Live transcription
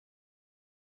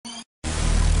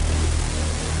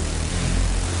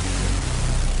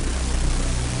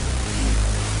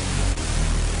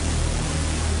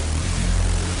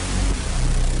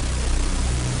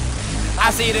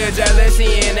see the jealousy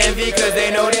and envy, cause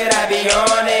they know that I be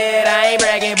on it. I ain't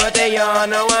bragging, but they all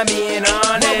know I'm being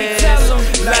honest.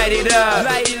 Light it up,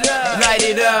 light it up, light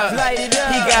it up, light it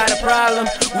up. He got a problem,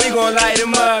 we gon' light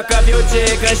him up. Cuff your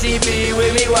chick, cause she be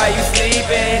with me while you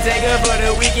sleeping. Take her for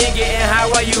the weekend, getting high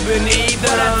while you beneath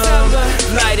them.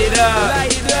 Light it up,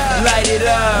 light it up, light it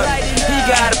up. He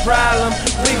got a problem,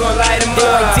 we gon' light him up.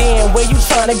 They're like, damn, where you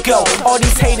tryna go? All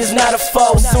these haters not a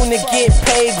foe. Soon to get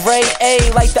paid, grade A,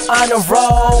 like the honor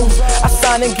roll. I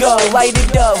sign and go, light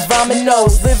it up, rhyming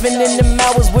nose. Living in the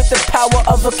hours with the power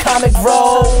of a comic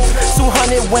roll.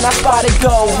 200 when I spot it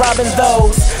go, robbing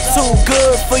those. Too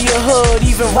good for your hood,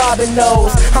 even robbing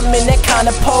those. I'm in that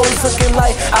kind of pose, looking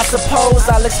like I suppose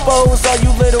I'll expose all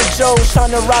you little Joes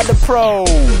trying to ride the pro.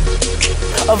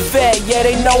 A vet, yeah,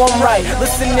 they know I'm right.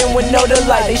 Listening with no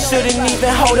delight, they shouldn't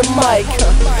even hold a mic.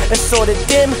 It's sorta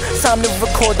dim, time to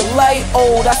record the light.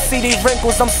 Old, I see these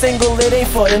wrinkles, I'm single, it ain't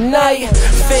for the night.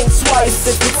 Think twice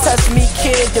if you test me,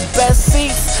 kid. The best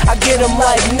seats, I get them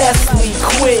like Nestle,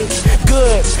 quick,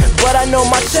 good. But I know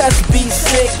my chest beats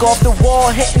sick. Off the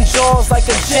wall, hitting jaws like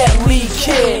a Jet Li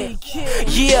kid.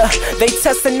 Yeah, they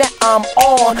testing that I'm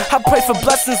on. I pray for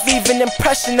blessings, leave an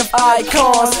impression of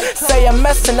icons. Say I'm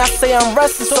messing, I say I'm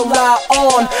resting, so lie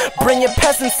on. Bring your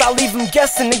peasants, I'll leave them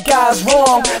guessing the guy's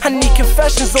wrong. I need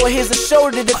confessions or here's a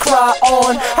shoulder to cry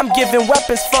on. I'm giving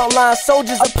weapons, frontline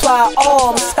soldiers apply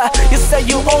arms. You say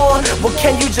you on, well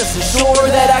can you just assure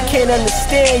that I can't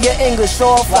understand your English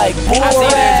off like boy? I see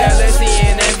the jealousy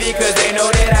and envy, cause they know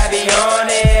that I be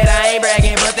on it. I ain't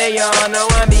bragging, but they all know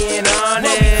I'm being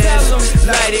honest.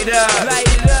 Light it up, light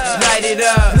it up, light it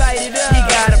up, light it up. He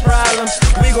got a problem,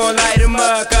 we gon' light him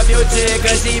up. Cuff your chick,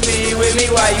 cause she be with me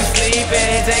while you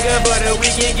sleeping. Take her for the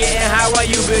weekend, getting high while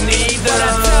you beneath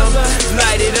them.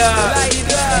 Light it up, light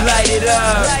it up, light it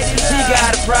up. He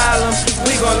got a problem,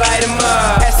 we gon' light him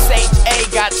up. SHA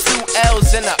got 2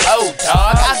 L's in the O,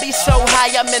 dog. I be so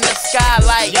high, I'm in the sky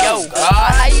like, yo,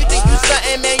 God. How you think you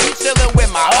something, man? You chillin'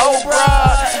 with my old bro?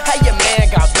 How your man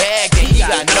got bagged and he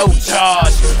got no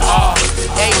charge?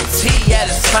 A.T. at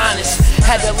his finest.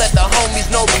 Had to let the homies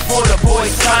know before the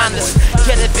boys find us.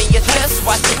 Get it in your chest,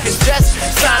 watch you congest.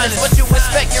 Silence, what you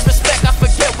expect, your respect. I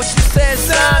forget what you said,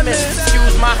 Simon.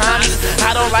 Excuse my highness,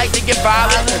 I don't like to get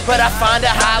violent, but I find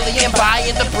it highly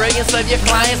embodied the brilliance of your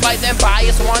clients. Like them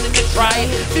bias wanted to try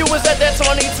it. If you was at that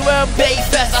 2012 Bay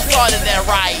Fest, I started that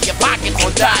riot. Your pockets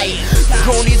on diet.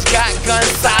 Goonies got guns,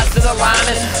 size to the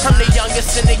lineman. I'm the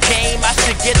youngest in the game, I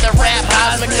should get the rap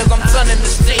Heisman, cause I'm sunning the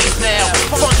stage now.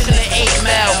 Function at 8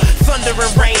 mile, thunder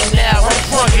and rain now. I'm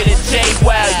drunker than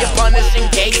J-Wow. You're punishing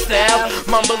gay style,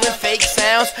 mumbling fake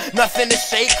sounds. Nothing to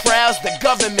shake crowds, the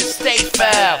government stay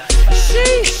foul.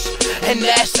 Sheesh, and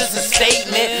that's just a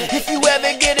statement. If you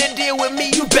ever get a deal with me,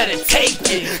 you better take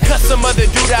it, cause some other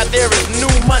dude out there is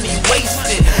new money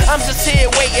wasted. I'm just here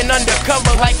waiting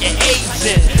undercover like an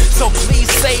agent. So please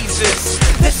save this,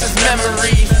 this is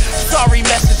memories. Sorry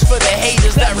message for the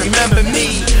haters that remember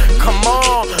me. Come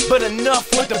on, but enough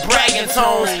with the bragging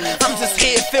tones. I'm just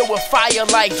here filled with fire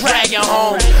like Dragon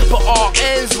Home. But all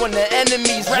ends when the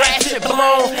enemy's ratchet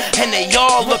blown, and they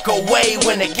all look away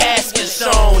when the casket's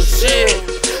shown. Shit,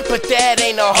 but that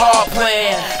ain't a hard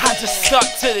plan. I just stuck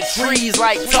to the trees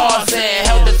like Tarzan.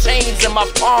 Held the chains in my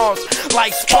palms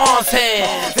like Spawn's hand.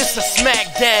 This a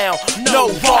smackdown, no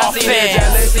raw I see the fans.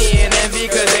 jealousy and envy,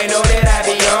 cause they know that I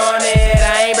be on it.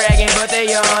 I ain't bragging, but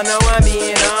they all know I'm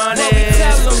being honest.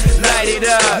 Light it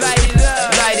up, light it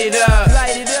up, light it up,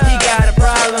 light it up. He got a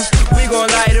problem, we gon'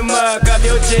 light him up. Cuff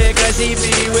your chick, cause she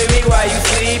be with me while you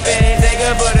sleeping. Take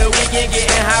her for the weekend,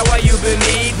 getting high while you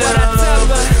beneath them.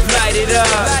 Light it up,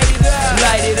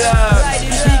 light it up.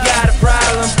 He got a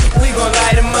problem, we gon'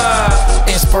 light him up.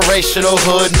 Inspirational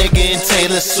hood nigga in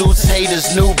Taylor suits.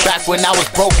 Haters knew back when I was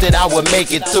broke that I would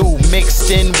make it through. Mixed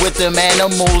in with them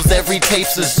animals, every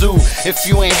tape's a zoo. If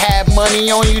you ain't had money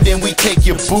on you, then we take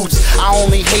your boots. I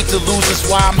only hate to lose,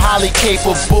 that's why I'm highly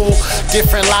capable.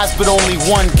 Different lives, but only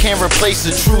one can replace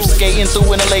the truth. Skating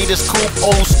through in the latest coupe,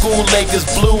 old school Lakers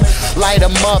blue. Light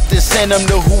them up, then send them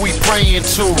to who we praying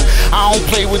to. I don't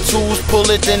play with tools, pull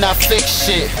it, then I fix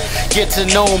shit. Get to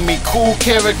know me, cool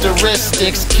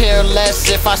characteristics. Care less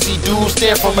if I see dudes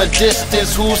there from a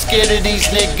distance. Who's scared of these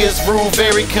niggas? Rule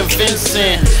very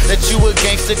convincing that you a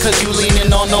gangster cause you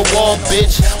leaning on the wall,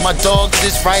 bitch. My dogs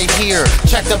is right here.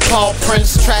 Check the paw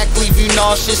prints, track leave you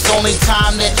nauseous. Only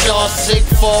time that y'all sick,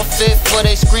 forfeit for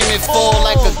they screaming fall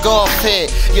like a golf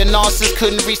hit. Your nonsense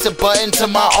couldn't reach the button to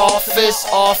my office.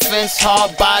 Offense,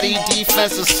 hard body,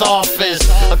 defense, the softest.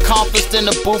 Accomplished in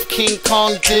the booth, King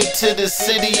Kong did to the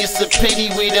city. It's a pity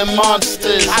we the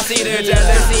monsters. I see the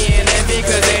jealousy and envy, envy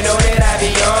cause they know that I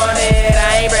be on it.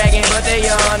 I ain't bragging but they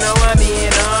all know I'm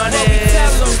being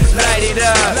honest. Light it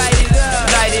up, light it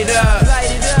up, light it up.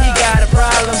 He got a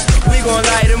problem, we gon'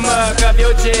 light him up. Cuff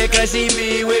your chick cause she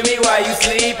be with me while you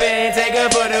sleeping. Take her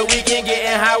for the